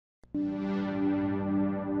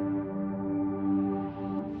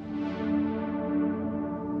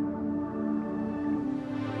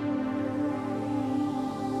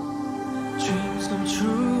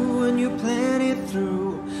true when you plan it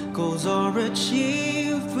through. Goals are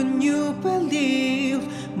achieved when you believe.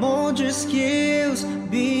 Mold your skills,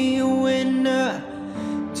 be a winner.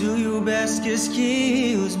 Do your best, 'cause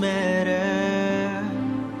skills matter.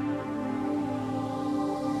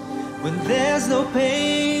 When there's no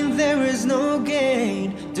pain, there is no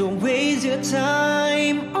gain. Don't waste your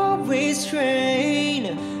time, always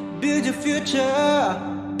train. Build your future,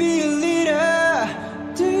 be a leader.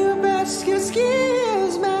 Do your best, 'cause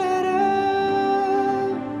skills matter.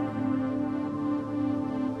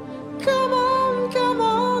 Come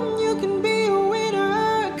on, you can be a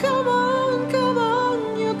winner. Come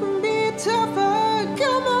on, you can be tougher.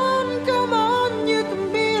 Come on, you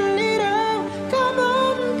can be a leader. Come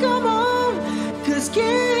on, 'cause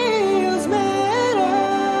skills matter.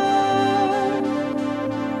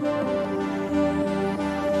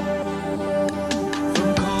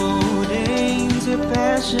 From coding to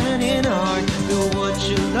passion in art, do what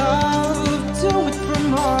you love, do it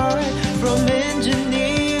from heart. From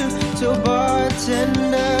engineer to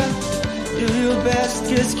bartender, do your best,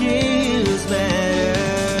 'cause skills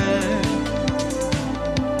matter.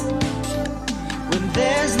 When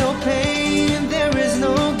there's no pain, there is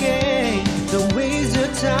no gain. Don't waste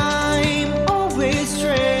your time, always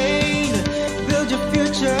train. Build your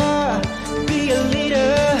future, be a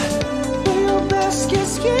leader. Do your best,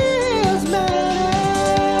 'cause skills matter.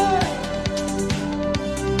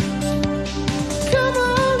 Come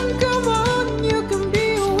on, you can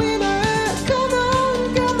be a winner. Come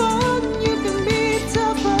on, you can be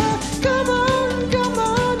tougher. Come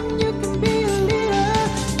on, you can be a leader.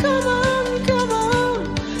 Come on,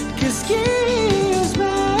 'cause skills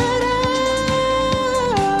matter.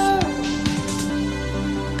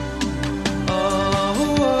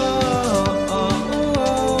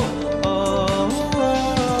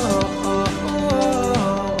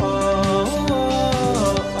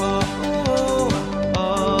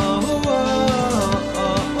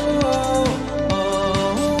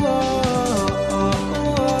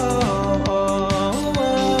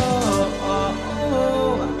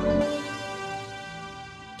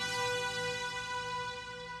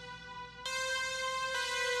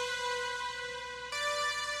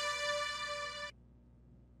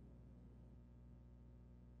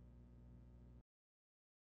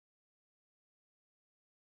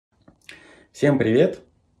 Всем привет!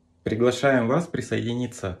 Приглашаем вас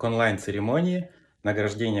присоединиться к онлайн-церемонии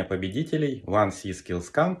награждения победителей One C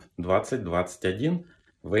Skills Camp 2021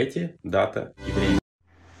 в эти дата и время.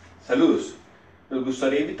 Saludos, nos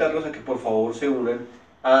gustaría invitarlos a que por favor se unan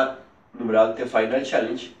a numeral The Final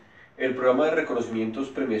Challenge, el programa de reconocimientos,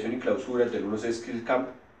 premiación y clausura del 1C Skills Camp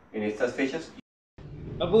en estas fechas.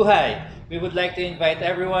 Mabuhay! We would like to invite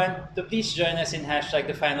everyone to please join us in hashtag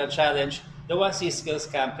The Final Challenge, the 1C Skills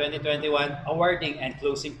Camp 2021 awarding and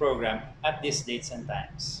closing program at these dates and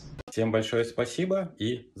times. Всем большое спасибо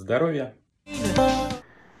и здоровья!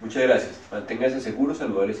 Muchas gracias, manténganse seguros,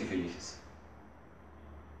 saludables y felices.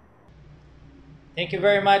 Thank you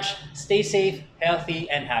very much. Stay safe, healthy,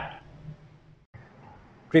 and happy.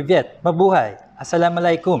 Privyet, mabuhay,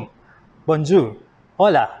 assalamualaikum, bonjour,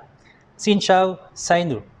 hola, xin chào,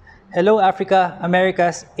 sainu. Hello Africa,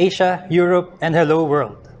 Americas, Asia, Europe, and hello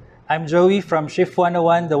world. I'm Joey from Shift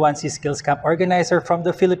 101, the 1C Skills Camp organizer from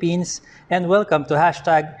the Philippines, and welcome to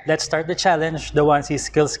hashtag Let's Start the Challenge, the 1C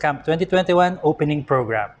Skills Camp 2021 opening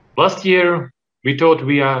program. Last year, we thought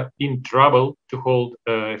we are in trouble to hold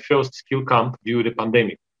a first skill camp due to the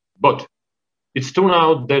pandemic. But it's turned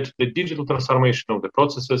out that the digital transformation of the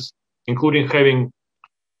processes, including having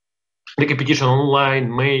the competition online,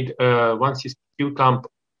 made 1C skill camp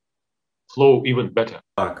flow even better.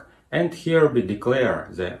 And here we declare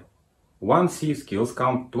the 1C Skills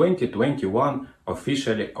Camp 2021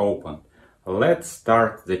 officially open. Let's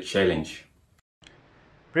start the challenge.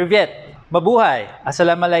 Privyet, mabuhay,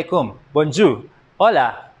 assalamualaikum, bonjour,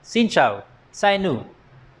 hola, xin chào, sainu.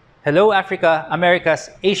 Hello Africa,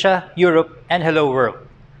 Americas, Asia, Europe, and hello world.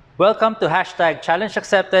 Welcome to hashtag Challenge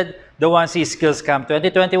Accepted, the 1C Skills Camp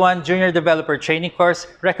 2021 Junior Developer Training Course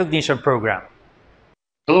Recognition Program.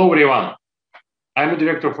 Hello everyone. I'm the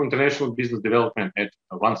Director of International Business Development at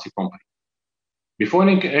 1C Company. Before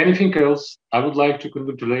anything else, I would like to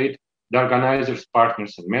congratulate the organizers,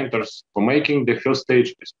 partners, and mentors for making the first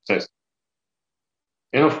stage a success.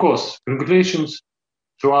 And of course, congratulations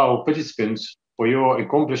to our participants for your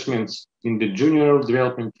accomplishments in the Junior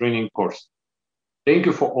Development Training course. Thank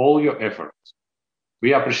you for all your efforts.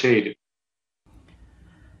 We appreciate it.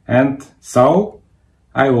 And so,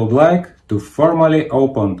 I would like to formally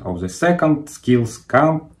open of the second Skills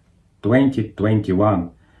Camp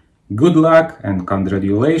 2021. Good luck and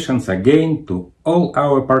congratulations again to all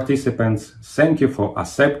our participants. Thank you for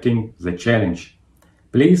accepting the challenge.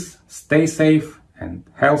 Please stay safe and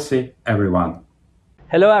healthy, everyone.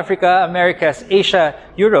 Hello Africa, Americas, Asia,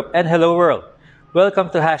 Europe, and hello world. Welcome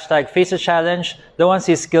to hashtag Face the Challenge, the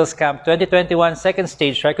 1C Skills Camp 2021 Second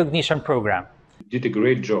Stage Recognition Program. You did a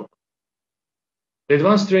great job. The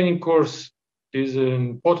advanced training course is an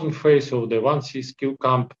important phase of the 1C Skill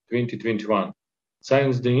Camp 2021.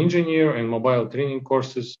 Science, the engineer, and mobile training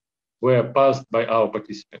courses were passed by our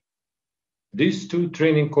participants. These two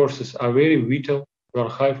training courses are very vital to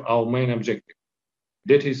achieve our main objective,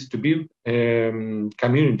 that is to build a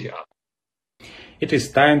community app. It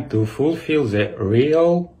is time to fulfill the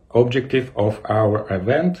real objective of our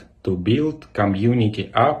event, to build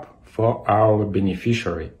community app for our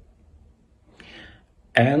beneficiary.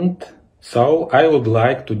 And so I would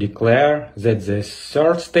like to declare that the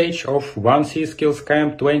third stage of 1C Skills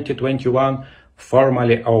Camp 2021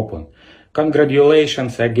 formally open.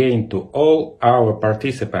 Congratulations again to all our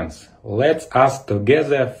participants. Let us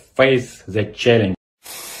together face the challenge.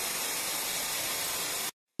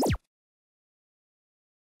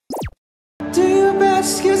 Do your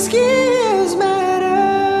best, your skills matter.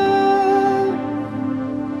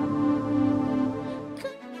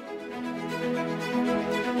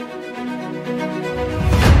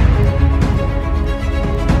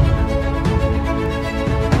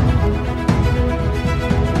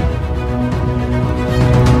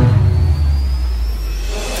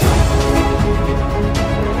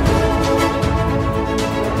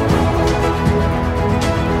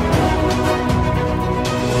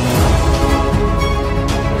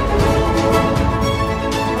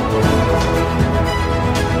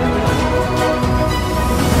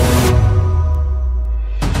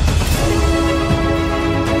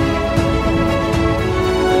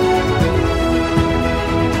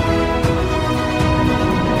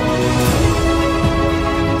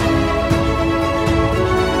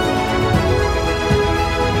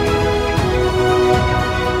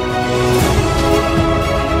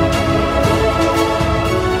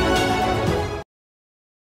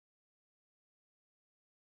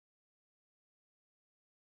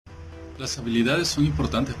 Las habilidades son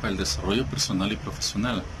importantes para el desarrollo personal y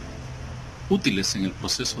profesional, útiles en el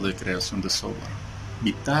proceso de creación de software,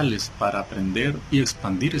 vitales para aprender y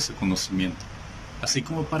expandir ese conocimiento, así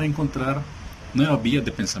como para encontrar nuevas vías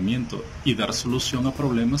de pensamiento y dar solución a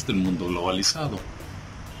problemas del mundo globalizado.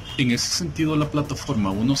 En ese sentido, la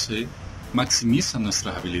plataforma 1C maximiza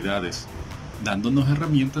nuestras habilidades, dándonos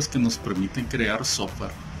herramientas que nos permiten crear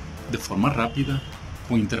software de forma rápida,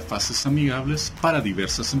 con interfaces amigables para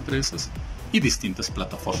diversas empresas y distintas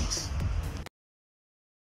plataformas.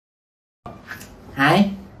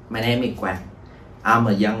 Hi, my name is Quang. I'm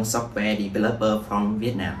a young software developer from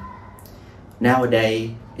Vietnam.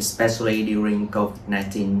 Nowadays, especially during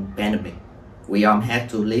COVID-19 pandemic, we all have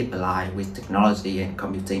to live a life with technology and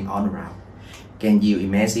computing all around. Can you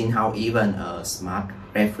imagine how even a smart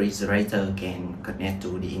refrigerator can connect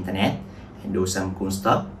to the internet and do some cool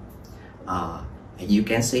stuff? As you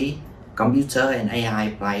can see, computer and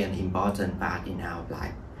AI play an important part in our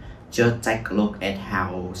life. Just take a look at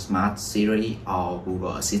how smart Siri or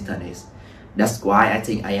Google Assistant is. That's why I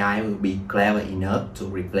think AI will be clever enough to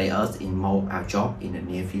replace us in most of our jobs in the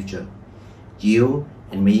near future. You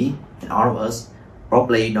and me and all of us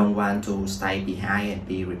probably don't want to stay behind and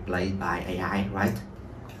be replaced by AI, right?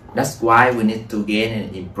 That's why we need to gain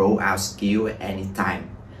and improve our skill at any time,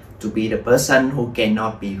 to be the person who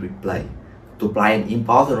cannot be replaced, to play an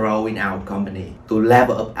important role in our company, to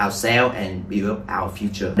level up ourselves and build up our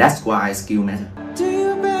future. That's why skill matters. Do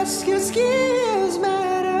your best, your skills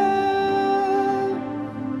matter.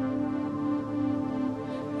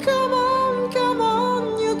 Come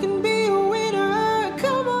on, you can be a winner.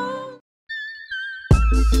 Come on.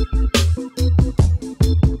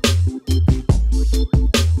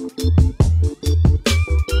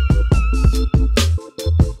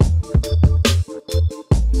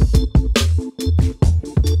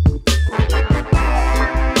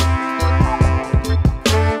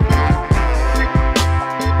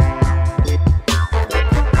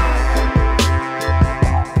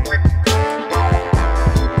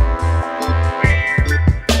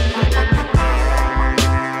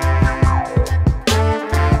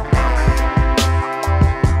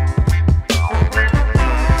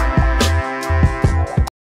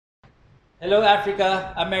 Hello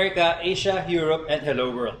Africa, America, Asia, Europe, and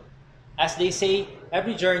hello world. As they say,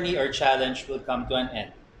 every journey or challenge will come to an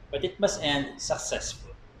end, but it must end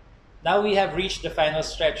successfully. Now we have reached the final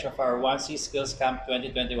stretch of our 1C Skills Camp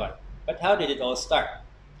 2021. But how did it all start?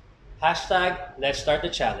 Hashtag Let's Start the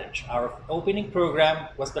Challenge. Our opening program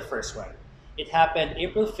was the first one. It happened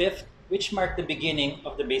April 5th, which marked the beginning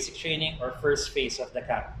of the basic training or first phase of the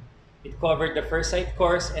camp. It covered the First Sight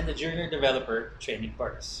course and the Junior Developer training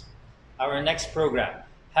course. Our next program,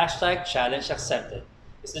 Hashtag Challenge Accepted,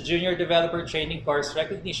 is the Junior Developer Training Course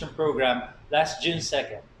Recognition Program last June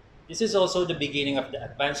 2nd. This is also the beginning of the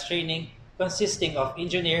advanced training consisting of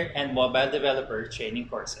engineer and mobile developer training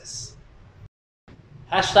courses.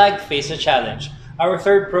 Hashtag Face the Challenge. Our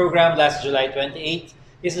third program last July 28th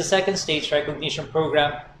is the second stage recognition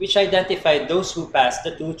program, which identified those who passed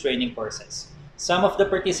the two training courses. Some of the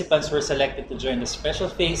participants were selected to join the special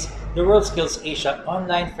phase, the World Skills Asia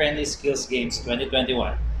Online Friendly Skills Games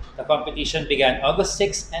 2021. The competition began August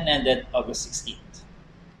 6th and ended August 16th.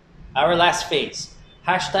 Our last phase,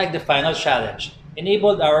 Hashtag The Final Challenge,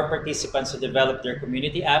 enabled our participants to develop their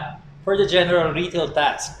community app for the general retail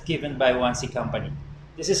task given by 1C Company.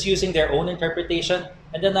 This is using their own interpretation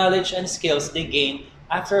and the knowledge and skills they gained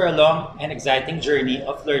after a long and exciting journey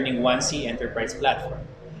of learning 1C Enterprise Platform.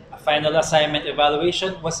 A final assignment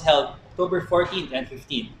evaluation was held October 14th and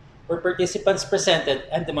 15th, where participants presented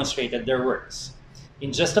and demonstrated their works.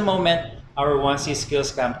 In just a moment, our 1C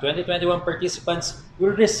Skills Camp 2021 participants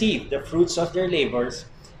will receive the fruits of their labors,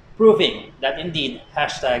 proving that indeed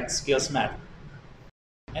hashtag skills matter.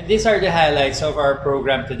 And these are the highlights of our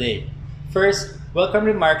program today. First, welcome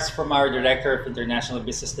remarks from our Director of International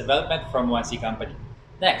Business Development from 1C Company.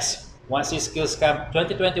 Next, 1C Skills Camp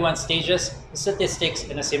 2021 stages, statistics,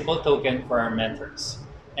 and a simple token for our mentors.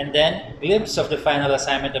 And then, glimpse of the final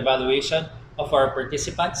assignment evaluation of our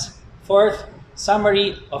participants. Fourth,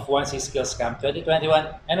 summary of 1C Skills Camp 2021.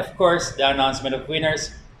 And of course, the announcement of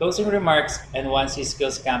winners, closing remarks, and 1C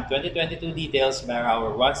Skills Camp 2022 details by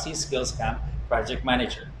our 1C Skills Camp Project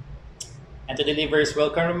Manager. And to deliver his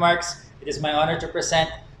welcome remarks, it is my honor to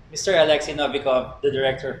present Mr. Alexei Novikov, the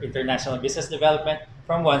Director of International Business Development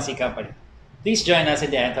from 1C Company. Please join us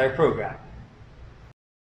in the entire program.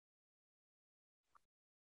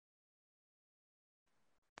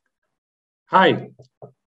 Hi.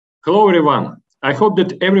 Hello, everyone. I hope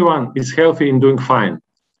that everyone is healthy and doing fine.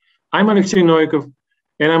 I'm Alexei Novikov,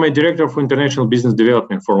 and I'm a Director of International Business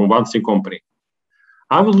Development for 1C Company.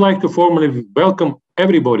 I would like to formally welcome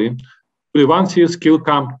everybody to the 1C Skill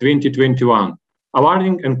Camp 2021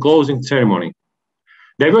 awarding and closing ceremony.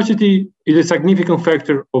 Diversity is a significant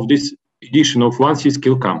factor of this edition of 1C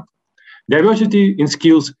Skill Camp. Diversity in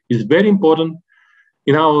skills is very important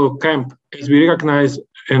in our camp as we recognize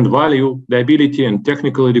and value the ability and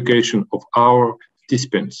technical education of our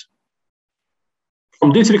participants.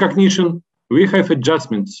 From this recognition, we have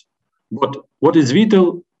adjustments, but what is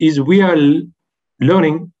vital is we are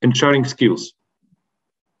learning and sharing skills.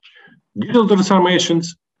 Digital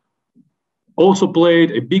transformations also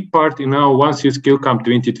played a big part in our 1C Skill Camp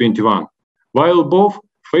 2021. While both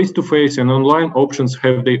face-to-face and online options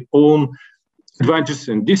have their own advantages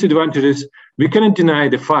and disadvantages, we cannot deny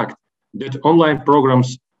the fact that online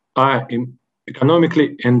programs are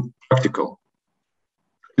economically and practical.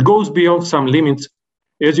 It goes beyond some limits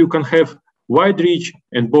as you can have wide reach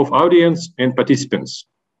in both audience and participants.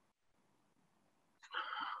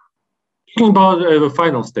 Talking about the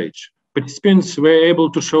final stage, participants were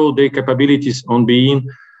able to show their capabilities on being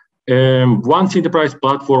 1C Enterprise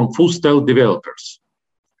Platform full-stack developers.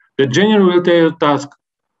 The general retail task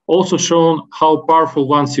also shown how powerful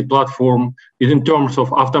 1C platform is in terms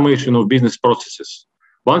of automation of business processes.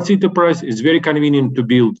 1C Enterprise is very convenient to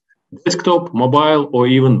build desktop, mobile, or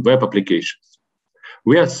even web applications.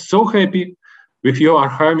 We are so happy with your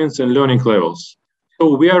achievements and learning levels.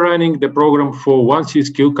 So we are running the program for 1C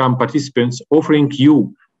Skill Camp participants, offering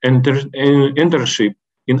you an internship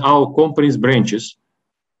in our company's branches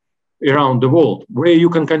around the world, where you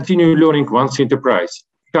can continue learning 1C Enterprise,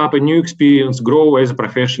 pick up a new experience, grow as a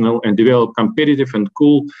professional, and develop competitive and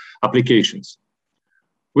cool applications.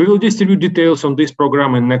 We will distribute details on this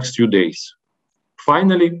program in the next few days.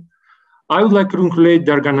 Finally, I would like to congratulate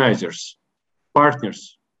the organizers,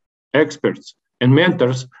 partners, experts, and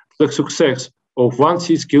mentors for the success of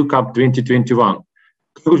 1C Skill Camp 2021.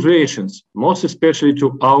 Congratulations, most especially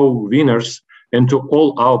to our winners and to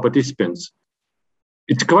all our participants.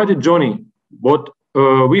 It's quite a journey, but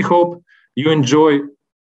we hope you enjoy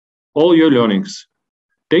all your learnings.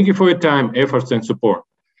 Thank you for your time, efforts, and support.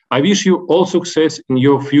 I wish you all success in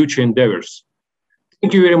your future endeavors.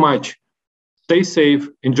 Thank you very much. Stay safe,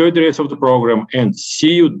 enjoy the rest of the program, and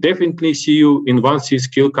definitely see you in 1C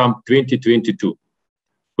Skill Camp 2022.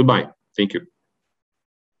 Goodbye. Thank you.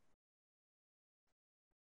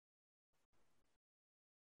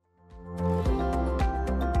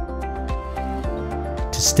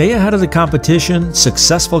 To To stay ahead of the competition,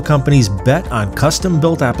 successful companies bet on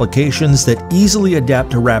custom-built applications that easily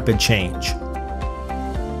adapt to rapid change.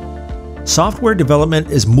 Software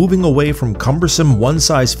development is moving away from cumbersome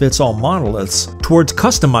one-size-fits-all monoliths towards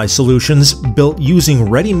customized solutions built using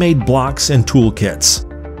ready-made blocks and toolkits.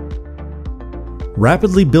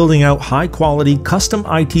 Rapidly building out high-quality custom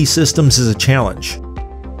IT systems is a challenge.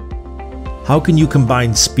 How can you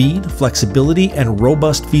combine speed, flexibility, and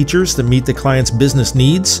robust features that meet the client's business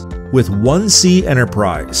needs? With 1C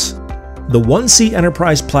Enterprise. The 1C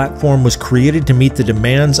Enterprise platform was created to meet the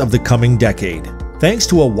demands of the coming decade. Thanks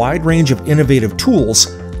to a wide range of innovative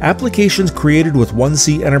tools, applications created with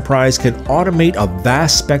 1C Enterprise can automate a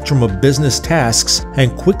vast spectrum of business tasks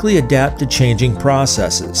and quickly adapt to changing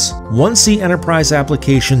processes. 1C Enterprise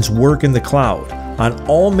applications work in the cloud, on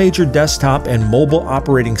all major desktop and mobile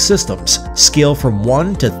operating systems, scale from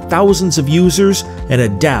 1 to thousands of users, and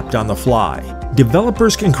adapt on the fly.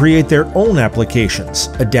 Developers can create their own applications,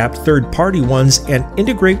 adapt third-party ones, and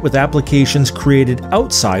integrate with applications created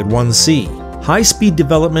outside 1C. High-speed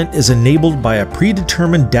development is enabled by a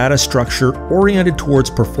predetermined data structure oriented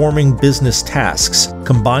towards performing business tasks,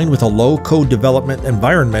 combined with a low-code development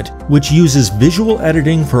environment which uses visual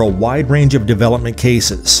editing for a wide range of development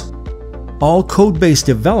cases. All code-based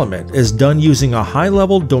development is done using a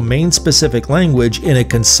high-level domain-specific language in a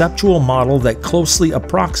conceptual model that closely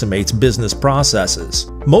approximates business processes.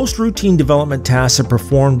 Most routine development tasks are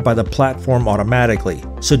performed by the platform automatically,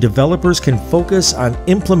 so developers can focus on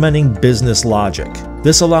implementing business logic.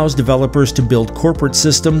 This allows developers to build corporate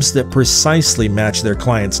systems that precisely match their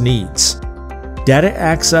clients' needs. Data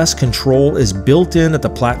access control is built in at the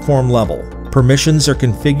platform level. Permissions are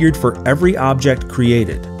configured for every object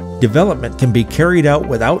created. Development can be carried out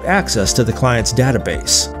without access to the client's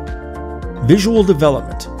database. Visual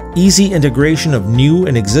development, easy integration of new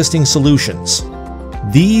and existing solutions.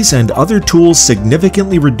 These and other tools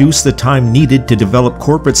significantly reduce the time needed to develop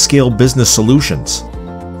corporate-scale business solutions.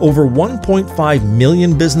 Over 1.5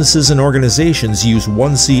 million businesses and organizations use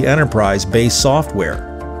 1C Enterprise-based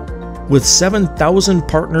software, with 7,000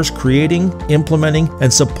 partners creating, implementing,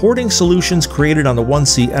 and supporting solutions created on the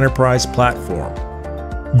 1C Enterprise platform.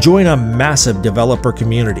 Join a massive developer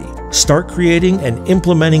community. Start creating and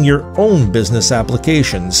implementing your own business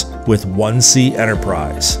applications with 1C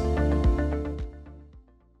Enterprise.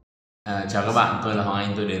 Chào các bạn, tôi là Hoàng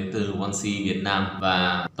Anh, tôi đến từ 1C Việt Nam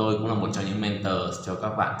và tôi cũng là một trong những mentors cho các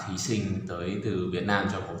bạn thí sinh tới từ Việt Nam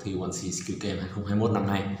trong cuộc thi 1C Skill Game 2021 năm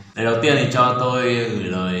nay. Đầu tiên thì cho tôi gửi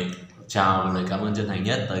lời chào và lời cảm ơn chân thành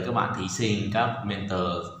nhất tới các bạn thí sinh, các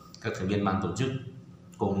mentors, các thành viên ban tổ chức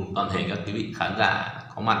cùng toàn thể các quý vị khán giả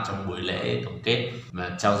có mặt trong buổi lễ tổng kết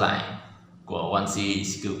và trao giải của 1C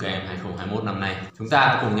Skill Game 2021 năm nay. Chúng ta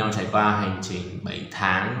đã cùng nhau trải qua hành trình 7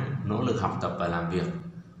 tháng nỗ lực học tập và làm việc.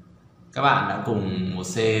 Các bạn đã cùng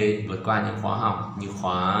 1C vượt qua những khóa học như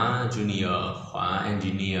khóa Junior, khóa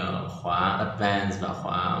Engineer, khóa Advanced và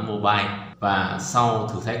khóa Mobile. Và sau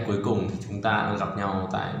thử thách cuối cùng thì chúng ta đã gặp nhau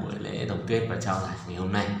tại buổi lễ tổng kết và trao giải ngày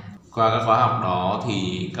hôm nay. Qua các khóa học đó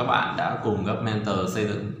thì các bạn đã cùng các mentor xây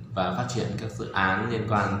dựng và phát triển các dự án liên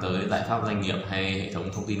quan tới giải pháp doanh nghiệp hay hệ thống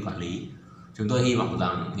thông tin quản lý. Chúng tôi hy vọng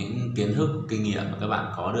rằng những kiến thức, kinh nghiệm mà các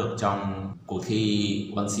bạn có được trong cuộc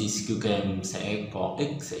thi 1C Skill Game sẽ có ích,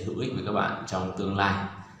 sẽ hữu ích với các bạn trong tương lai.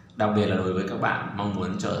 Đặc biệt là đối với các bạn mong muốn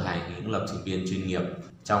trở thành những lập trình viên chuyên nghiệp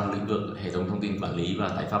trong lĩnh vực hệ thống thông tin quản lý và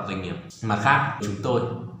giải pháp doanh nghiệp. Mặt khác, chúng tôi,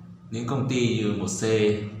 những công ty như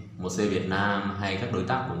 1C Việt Nam hay các đối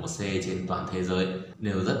tác của 1C trên toàn thế giới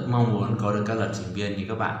đều rất mong muốn có được các lập trình viên như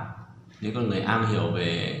các bạn, những con người am hiểu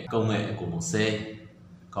về công nghệ của 1C,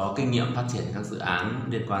 có kinh nghiệm phát triển các dự án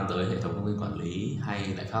liên quan tới hệ thống thông tin quản lý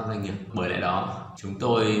hay giải pháp doanh nghiệp. Bởi lẽ đó, chúng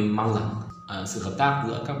tôi mong rằng sự hợp tác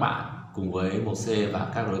giữa các bạn cùng với 1C và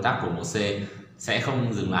các đối tác của 1C sẽ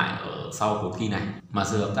không dừng lại ở sau cuộc thi này, mà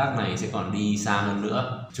sự hợp tác này sẽ còn đi xa hơn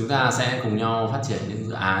nữa. Chúng ta sẽ cùng nhau phát triển những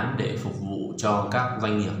dự án để phục vụ cho các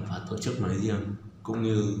doanh nghiệp và tổ chức nói riêng, cũng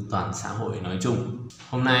như toàn xã hội nói chung.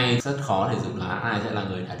 Hôm nay rất khó để dự đoán ai sẽ là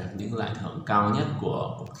người đạt được những giải thưởng cao nhất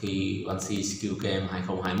của cuộc thi 1C Skill Game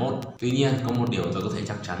 2021. Tuy nhiên, có một điều tôi có thể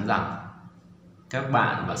chắc chắn rằng các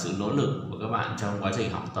bạn và sự nỗ lực của các bạn trong quá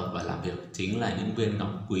trình học tập và làm việc chính là những viên ngọc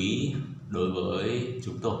quý đối với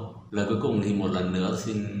chúng tôi. Lời cuối cùng thì một lần nữa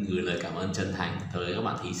xin gửi lời cảm ơn chân thành tới các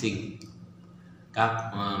bạn thí sinh, các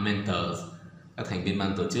mentors, các thành viên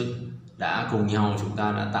ban tổ chức đã cùng nhau chúng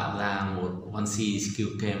ta đã tạo ra một 1C Skill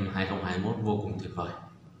Game 2021 vô cùng tuyệt vời.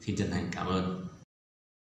 Xin chân thành cảm ơn.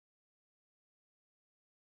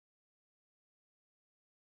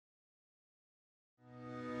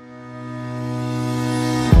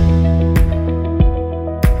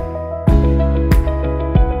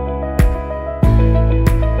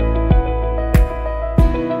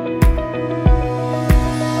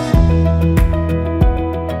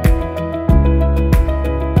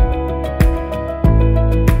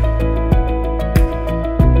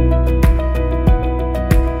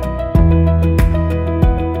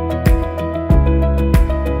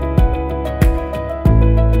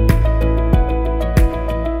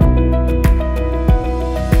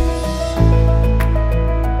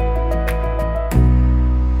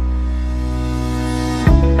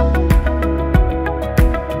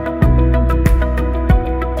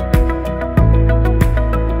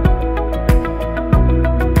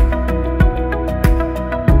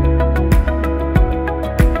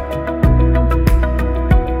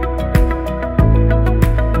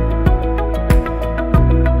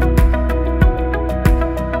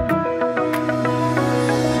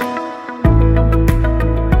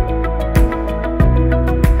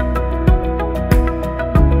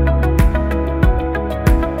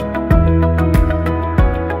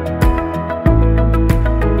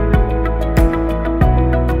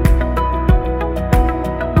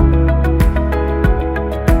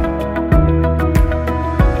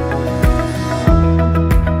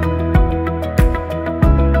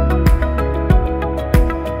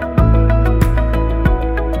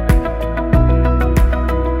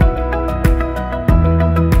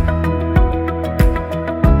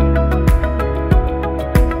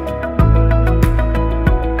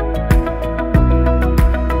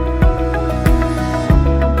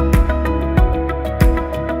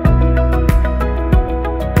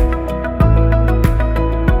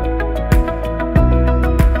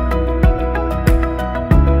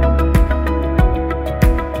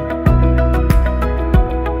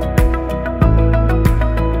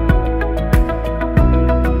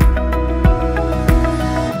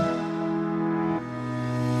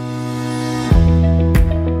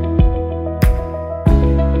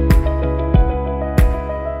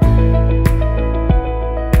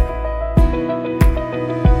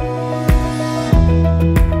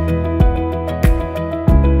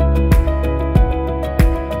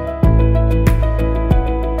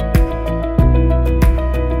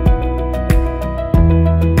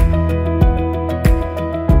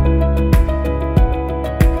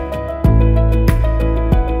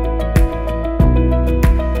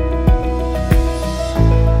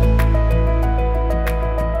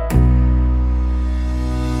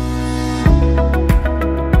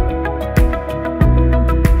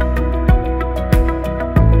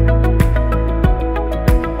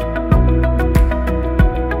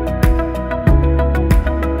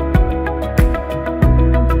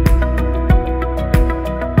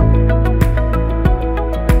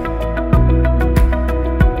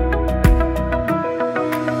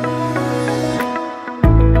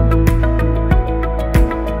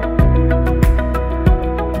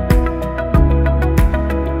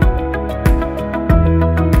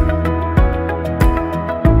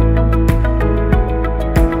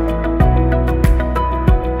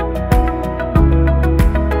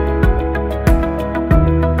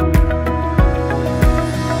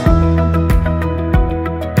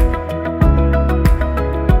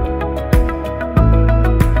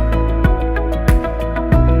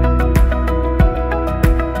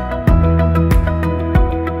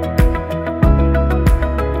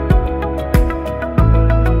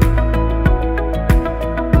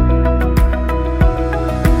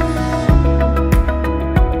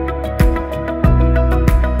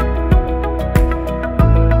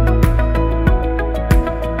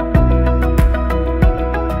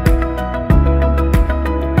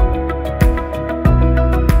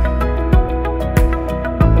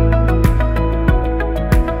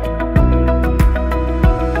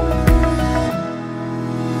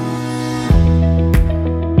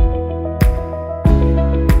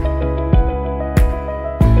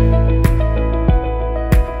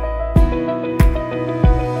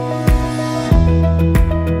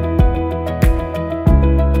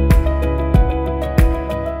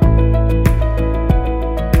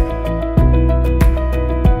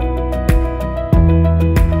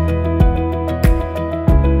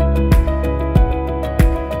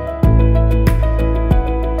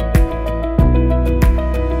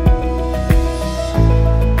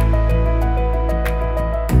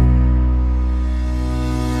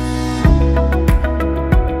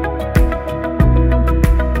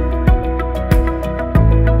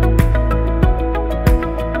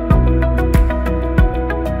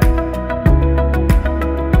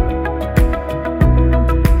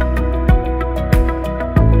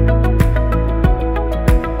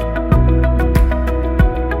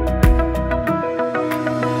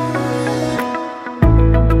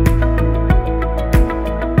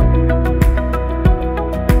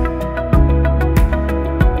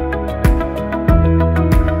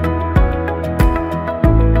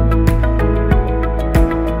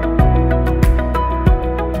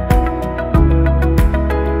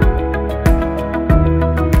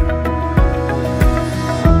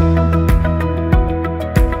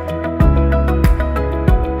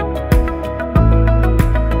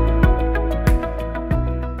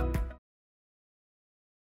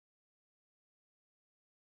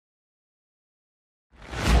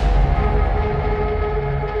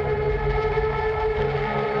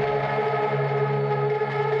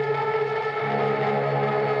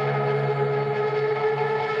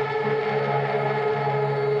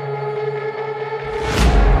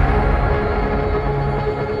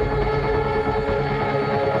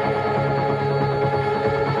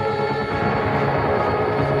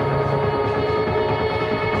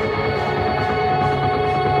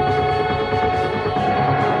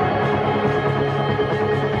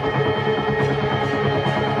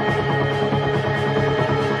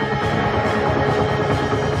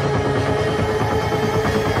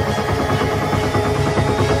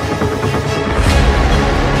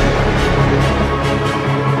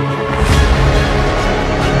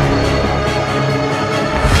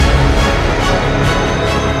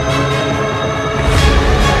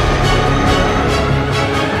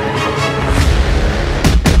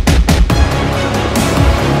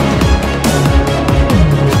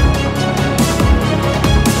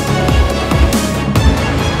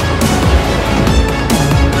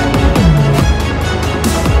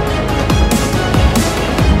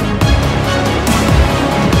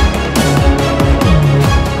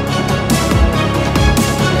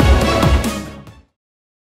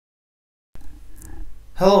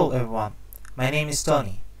 Hello everyone, my name is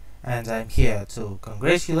Tony, and I'm here to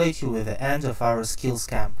congratulate you with the end of our skills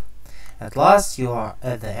camp. At last you are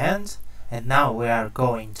at the end, and now we are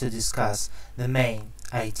going to discuss the main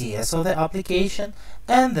ideas of the application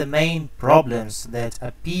and the main problems that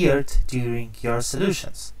appeared during your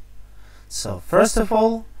solutions. So first of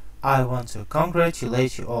all, I want to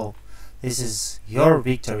congratulate you all. This is your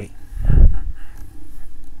victory.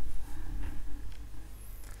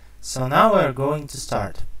 So now we are going to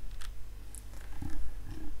start.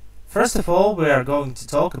 First of all, we are going to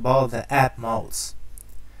talk about the app modes.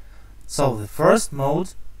 So the first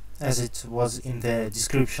mode, as it was in the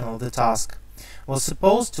description of the task, was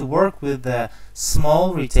supposed to work with the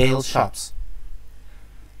small retail shops.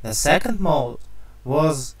 The second mode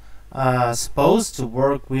was supposed to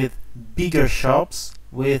work with bigger shops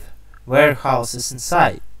with warehouses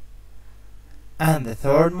inside. And the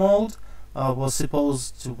third mode was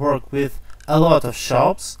supposed to work with a lot of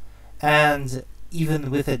shops and even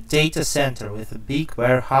with a data center, with a big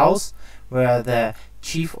warehouse where the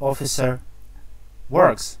chief officer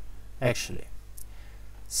works actually.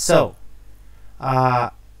 So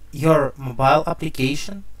your mobile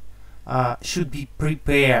application should be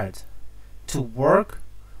prepared to work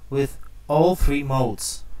with all three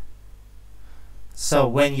modes. So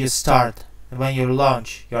when you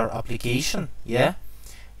launch your application,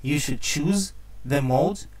 you should choose the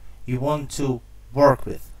mode you want to work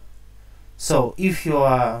with. So if you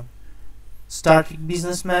are starting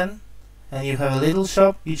businessman and you have a little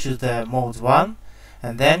shop, you choose the mode 1,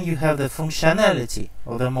 and then you have the functionality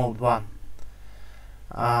of the mode 1.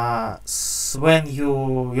 When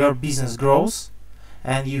your business grows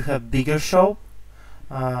and you have bigger shop,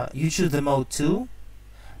 you choose the mode 2.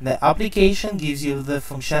 The application gives you the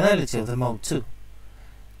functionality of the mode 2.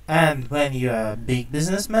 And when you are a big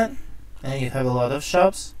businessman and you have a lot of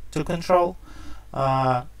shops to control,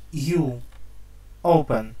 you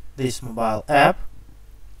open this mobile app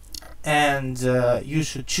and you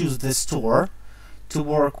should choose the store to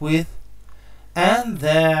work with, and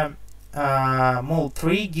the mode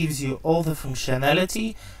 3 gives you all the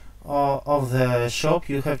functionality of the shop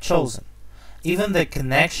you have chosen, even the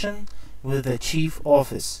connection with the chief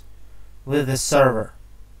office, with the server.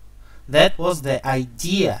 That was the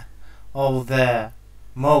idea of the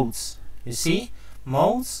modes. You see,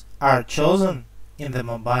 modes are chosen in the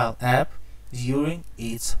mobile app during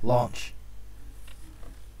its launch.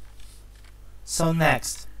 So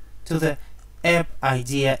next, to the app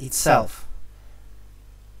idea itself.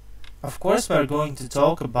 Of course, we are going to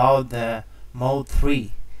talk about the mode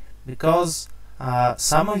 3, because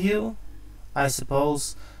some of you, I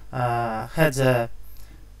suppose, had a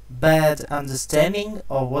bad understanding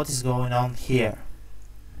of what is going on here.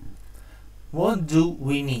 What do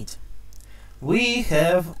we need? We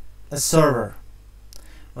have a server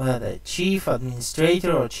where the chief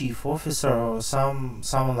administrator or chief officer or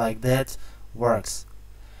someone like that works,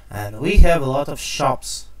 and we have a lot of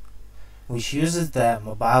shops which uses the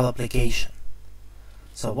mobile application.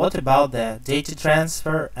 So what about the data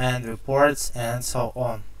transfer and reports and so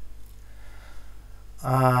on?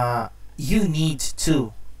 You need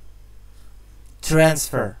to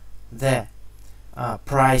transfer the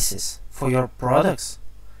prices for your products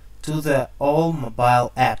to the all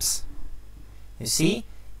mobile apps. You see,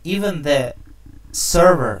 even the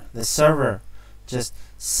server just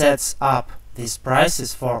sets up these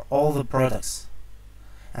prices for all the products,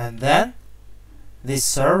 and then this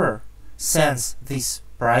server sends these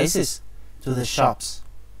prices to the shops.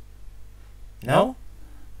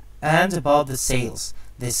 And about the sales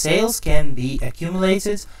can be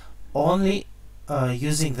accumulated only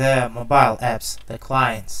using the mobile apps, the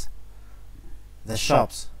clients, the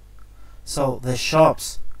shops. So the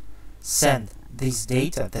shops send this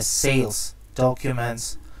data, the sales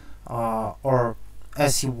documents, or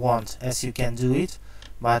as you want, as you can do it,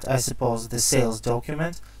 but I suppose the sales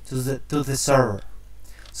document to the server.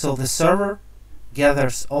 So the server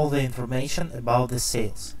gathers all the information about the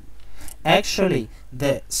sales. Actually,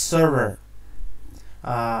 the server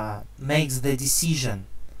makes the decision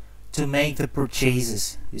to make the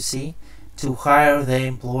purchases, you see, to hire the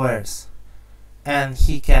employers, and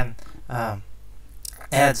he can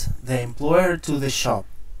add the employer to the shop.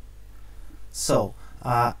 So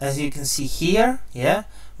as you can see here,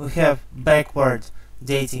 we have backward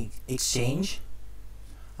data exchange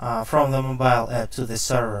from the mobile app to the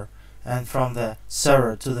server, and from the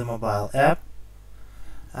server to the mobile app,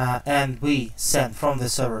 and we send from the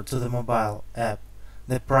server to the mobile app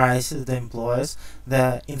the prices, the employees,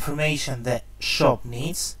 the information the shop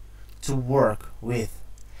needs to work with,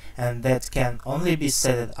 and that can only be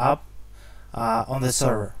set up on the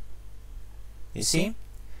server. You see,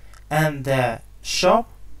 and the shop,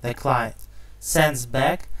 the client, sends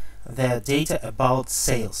back the data about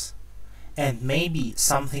sales and maybe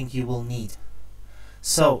something you will need.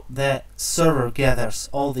 So the server gathers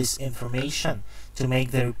all this information to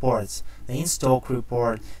make the reports, the in-stock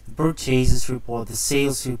report, the purchases report, the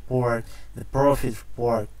sales report, the profit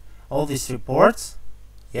report. All these reports,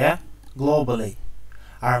 yeah, globally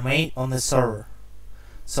are made on the server.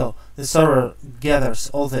 So the server gathers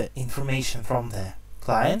all the information from the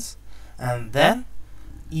clients, and then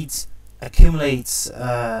it accumulates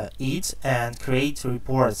it and creates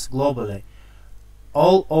reports globally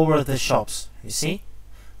all over the shops. You see,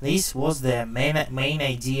 this was the main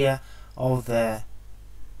idea of the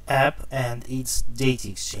app and its data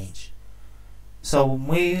exchange. So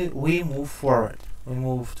we move forward. We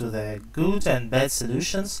move to the good and bad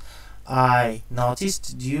solutions I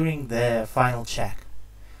noticed during the final check.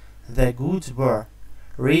 The good were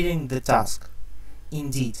reading the task.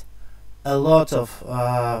 Indeed, a lot of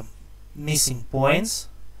missing points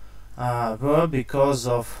were because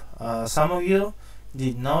of some of you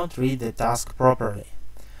did not read the task properly.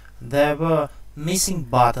 There were missing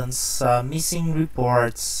buttons, missing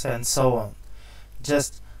reports, and so on.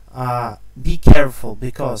 Just be careful,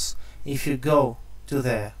 because if you go to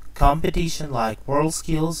the competition like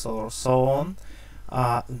WorldSkills or so on,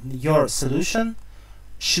 your solution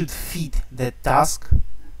should fit the task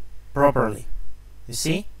properly. You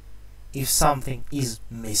see, if something is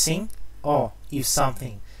missing or if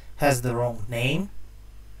something has the wrong name,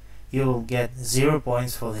 you will get 0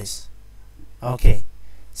 points for this. Okay.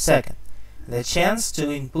 Second, the chance to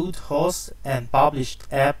input host and published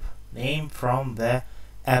app name from the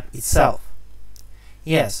app itself.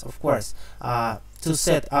 Yes, of course, to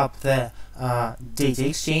set up the data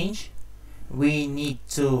exchange, we need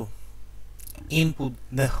to input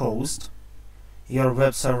the host, your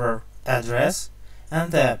web server address,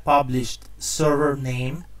 and the published server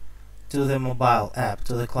name to the mobile app,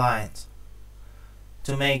 to the client,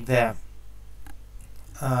 to make the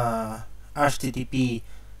HTTP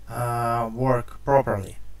work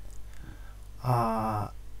properly.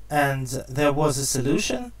 And there was a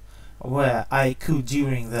solution where I could,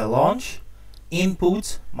 during the launch,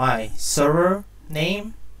 input my server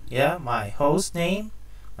name, yeah, my host name,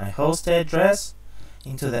 my host address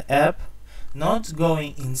into the app, not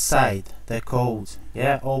going inside the code,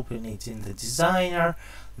 yeah, open it in the designer,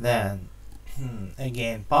 then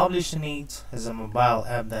again publishing it as a mobile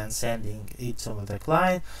app, then sending it to the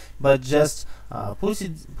client, but just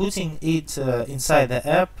putting it inside the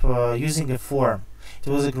app using a form. It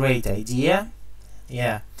was a great idea,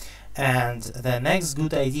 yeah. And the next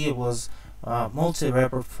good idea was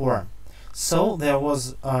multi-report form. So there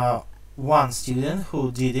was one student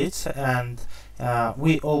who did it, and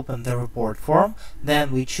we opened the report form,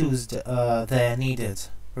 then we choose the needed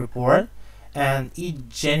report, and it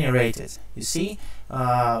generated. You see,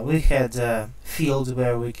 we had a field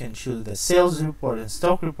where we can choose the sales report and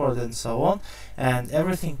stock report and so on, and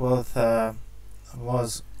everything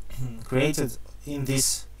was created in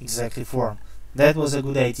this exactly form. That was a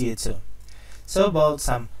good idea too. So about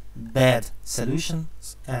some bad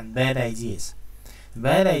solutions and bad ideas.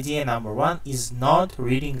 Bad idea number one is not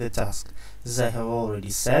reading the task. As I have already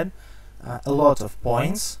said, a lot of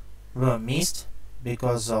points were missed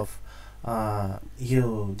because of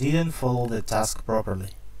you didn't follow the task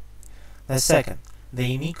properly. The second, the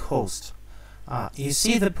unique host. You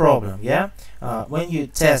see the problem, yeah? When you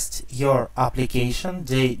test your application,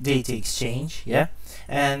 data exchange, yeah,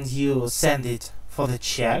 and you send it for the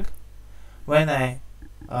check, when I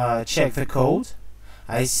check the code,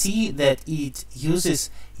 I see that it uses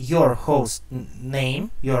your host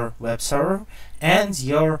name, your web server, and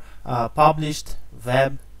your published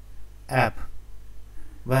web app,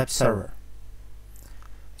 web server.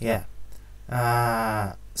 Yeah.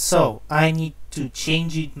 So I need to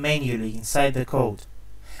change it manually inside the code.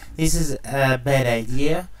 This is a bad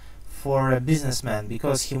idea for a businessman,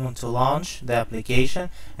 because he wants to launch the application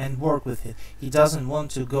and work with it. He doesn't want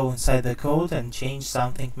to go inside the code and change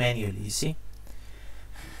something manually, you see.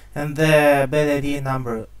 And the bad idea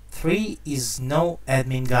number 3 is no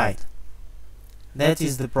admin guide. That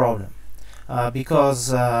is the problem, because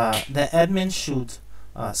the admin should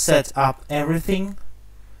set up everything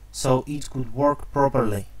so it could work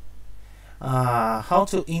properly. How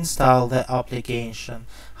to install the application,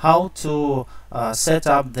 how to set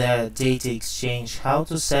up the data exchange, how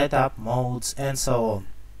to set up modes, and so on.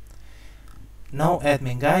 No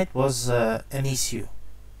admin guide was an issue.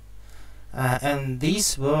 And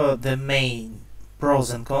these were the main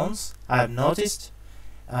pros and cons I've noticed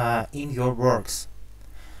in your works.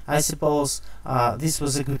 I suppose this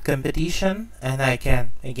was a good competition, and I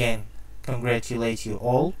can again congratulate you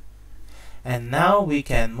all. And now we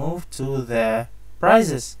can move to the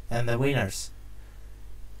prizes and the winners.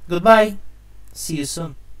 Goodbye. See you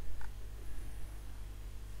soon.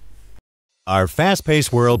 Our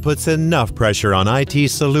fast-paced world puts enough pressure on IT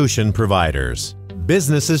solution providers.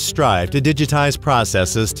 Businesses strive to digitize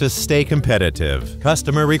processes to stay competitive.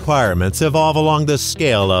 Customer requirements evolve along the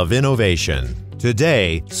scale of innovation.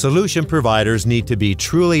 Today, solution providers need to be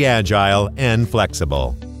truly agile and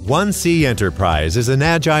flexible. 1C Enterprise is an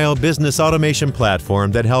agile business automation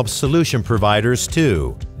platform that helps solution providers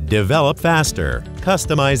to develop faster,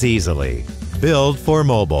 customize easily, build for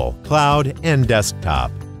mobile, cloud, and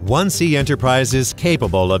desktop. 1C Enterprise is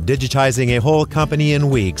capable of digitizing a whole company in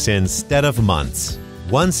weeks instead of months.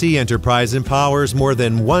 1C Enterprise empowers more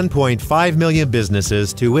than 1.5 million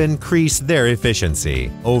businesses to increase their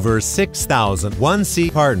efficiency. Over 6,000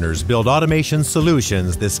 1C partners build automation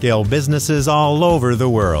solutions that scale businesses all over the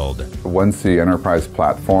world. The 1C Enterprise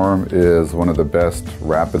platform is one of the best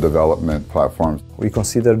rapid development platforms. We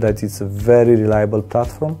consider that it's a very reliable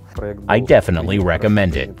platform. I definitely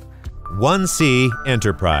recommend it. 1C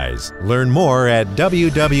Enterprise. Learn more at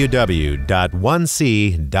www.1c.com.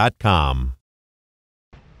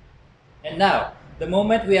 And now, the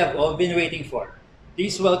moment we have all been waiting for.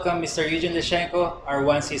 Please welcome Mr. Eugene Leshenko, our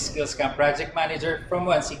 1C Skills Camp Project Manager from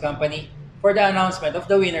 1C Company, for the announcement of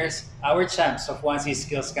the winners, our champs of 1C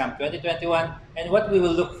Skills Camp 2021, and what we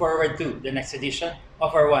will look forward to the next edition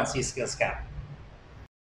of our 1C Skills Camp.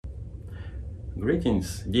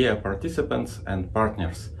 Greetings, dear participants and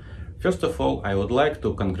partners. First of all, I would like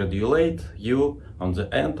to congratulate you on the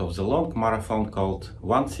end of the long marathon called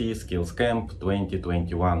 1C Skills Camp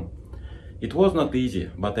 2021. It was not easy,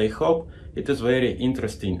 but I hope it is very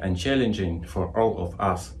interesting and challenging for all of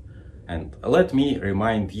us. And let me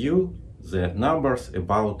remind you the numbers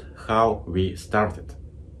about how we started.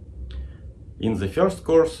 In the first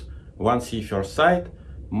course, 1C First Sight,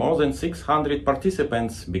 more than 600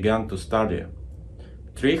 participants began to study.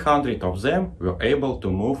 300 of them were able to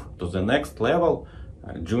move to the next level,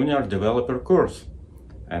 junior developer course,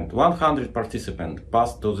 and 100 participants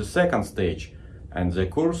passed to the second stage and the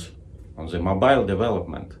course on the mobile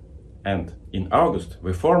development. And in August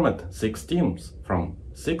we formed 6 teams from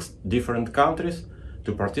 6 different countries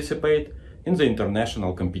to participate in the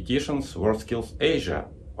international competitions WorldSkills Asia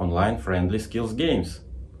online friendly skills games.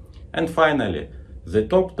 And finally, the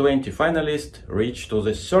top 20 finalists reached to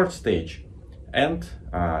the third stage and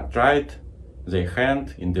tried their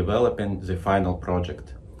hand in developing the final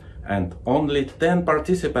project. And only 10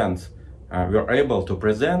 participants were able to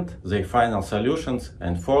present their final solutions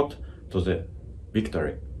and fought to the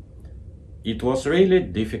victory. It was really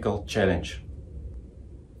difficult challenge.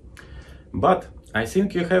 But I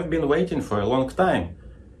think you have been waiting for a long time.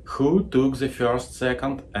 Who took the first,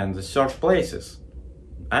 second and the third places?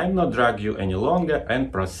 I'll not drag you any longer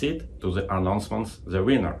and proceed to the announcements the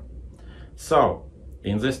winner. So,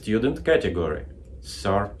 in the student category,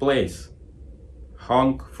 third place,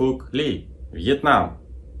 Hong Phuc Lee, Vietnam.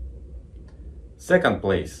 Second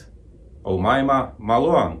place, Umaima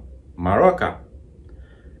Maluan, Morocco.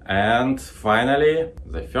 And finally,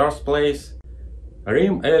 the first place,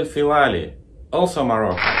 Rim El Filali, also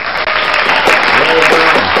Morocco. Well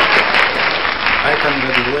done! I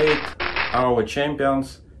congratulate our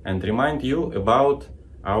champions and remind you about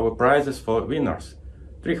our prizes for winners.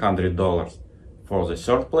 $300 for the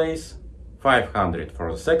third place, $500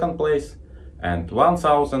 for the second place, and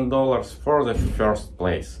 $1,000 for the first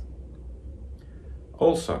place.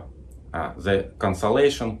 Also, the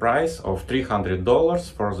consolation prize of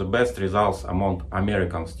 $300 for the best results among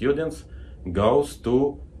American students goes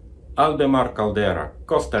to Aldemar Caldera,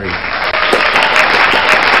 Costa Rica.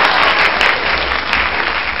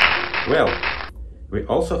 Well, we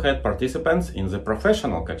also had participants in the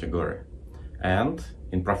professional category. And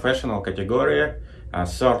in professional category,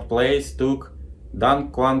 third place took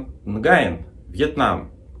Dan Quan Nguyen,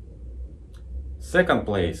 Vietnam. Second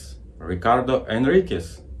place, Ricardo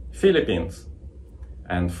Enriquez, Philippines.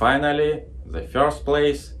 And finally, the first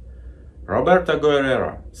place, Roberto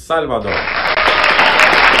Guerrero, Salvador.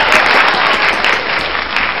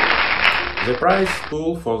 The prize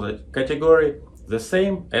pool for the category the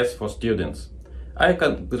same as for students. I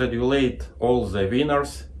congratulate all the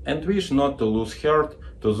winners and wish not to lose heart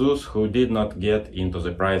to those who did not get into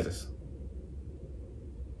the prizes.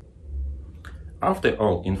 After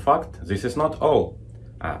all, in fact, this is not all.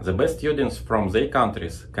 The best students from their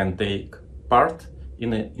countries can take part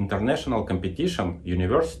in an international competition,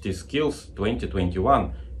 University Skills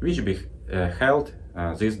 2021, which will be held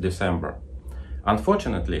this December.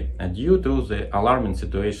 Unfortunately, and due to the alarming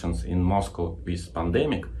situations in Moscow with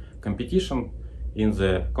pandemic, competition in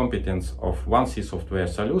the competence of 1C software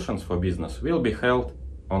solutions for business will be held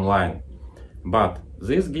online. But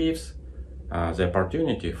this gives the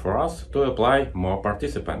opportunity for us to apply more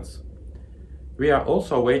participants. We are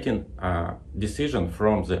also waiting a decision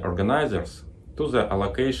from the organizers to the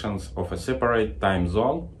allocations of a separate time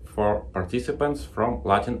zone for participants from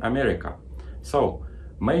Latin America. So,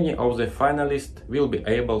 many of the finalists will be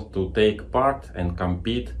able to take part and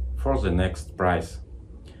compete for the next prize.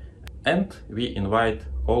 And we invite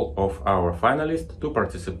all of our finalists to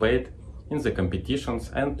participate in the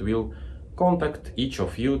competitions and will contact each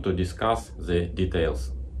of you to discuss the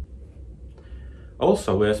details.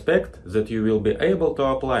 Also, we expect that you will be able to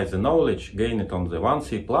apply the knowledge gained on the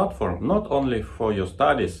 1C platform not only for your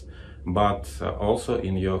studies, but also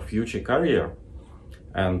in your future career.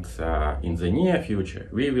 And in the near future,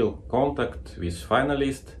 we will contact with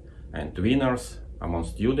finalists and winners among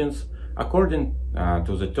students according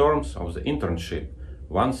to the terms of the internship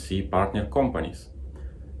 1C partner companies.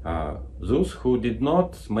 Those who did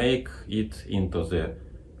not make it into the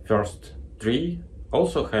first 3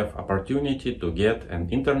 also have opportunity to get an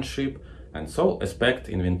internship and so expect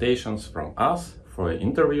invitations from us for an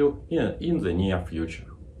interview in the near future.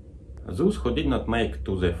 Those who did not make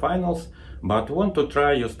to the finals but want to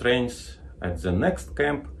try your strengths at the next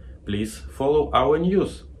camp, please follow our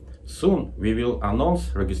news. Soon we will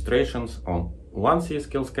announce registrations on 1C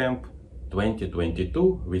Skills Camp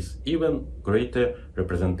 2022 with even greater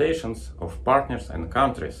representations of partners and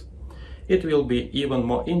countries. It will be even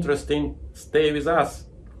more interesting. Stay with us.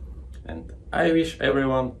 And I wish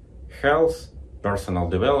everyone health, personal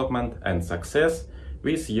development and success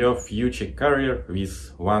with your future career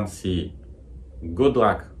with 1C. Good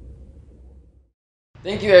luck!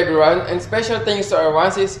 Thank you everyone, and special thanks to our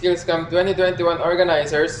 1C Skills Camp 2021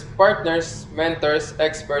 organizers, partners, mentors,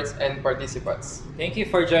 experts, and participants. Thank you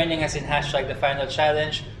for joining us in #The Final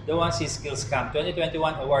Challenge, the 1C Skills Camp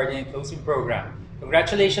 2021 Awarding and Closing Program.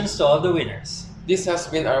 Congratulations to all the winners. This has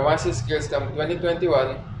been our 1C Skills Camp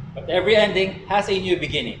 2021. But every ending has a new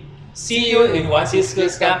beginning. See you in 1C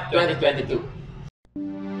Skills Camp 2022.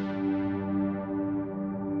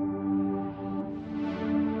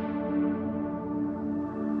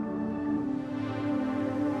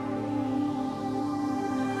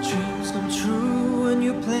 Dreams come true when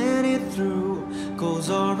you plan it through. Goals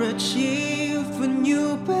are achieved when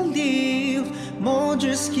you believe. Mold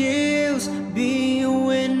your skills, be a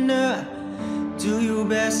winner. Do your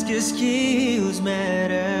best, 'cause skills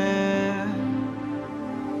matter.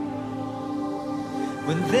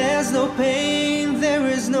 When there's no pain, there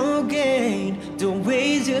is no gain. Don't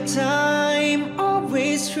waste your time,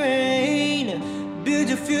 always train. Build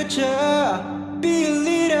your future, be a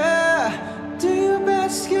leader. Do your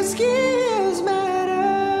best, 'cause skills matter.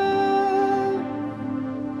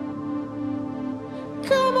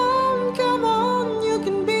 Come on, come on, you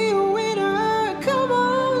can be a winner. Come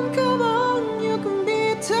on, you can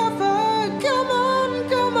be tougher. Come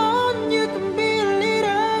on, you can be a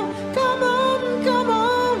leader. Come on,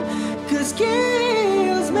 'cause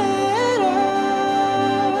skills matter.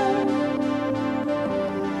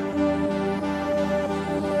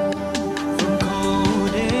 From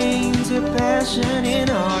coding to passion in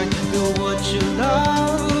art, do what you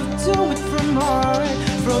love, do it from heart.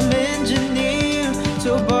 From engineer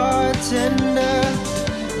to bartender,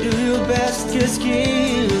 do your best, 'cause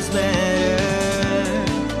skills matter.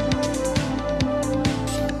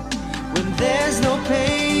 When there's no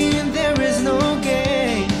pain, there is no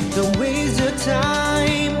gain. Don't waste your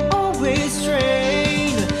time, always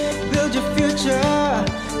train. Build your future,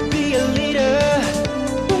 be a leader.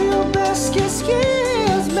 Do your best, 'cause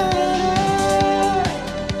skills matter.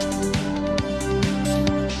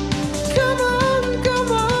 Come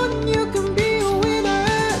on, you can be a winner.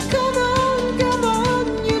 Come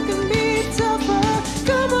on, you can be tougher.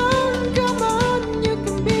 Come on,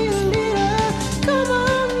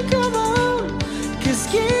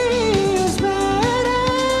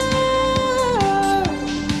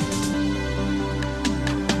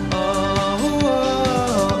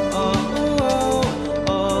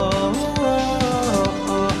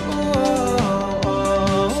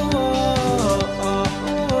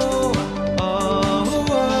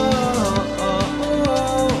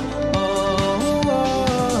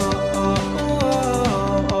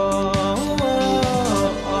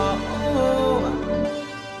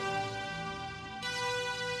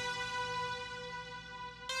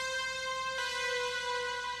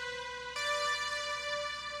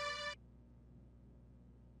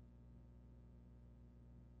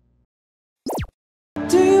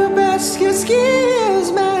 skin.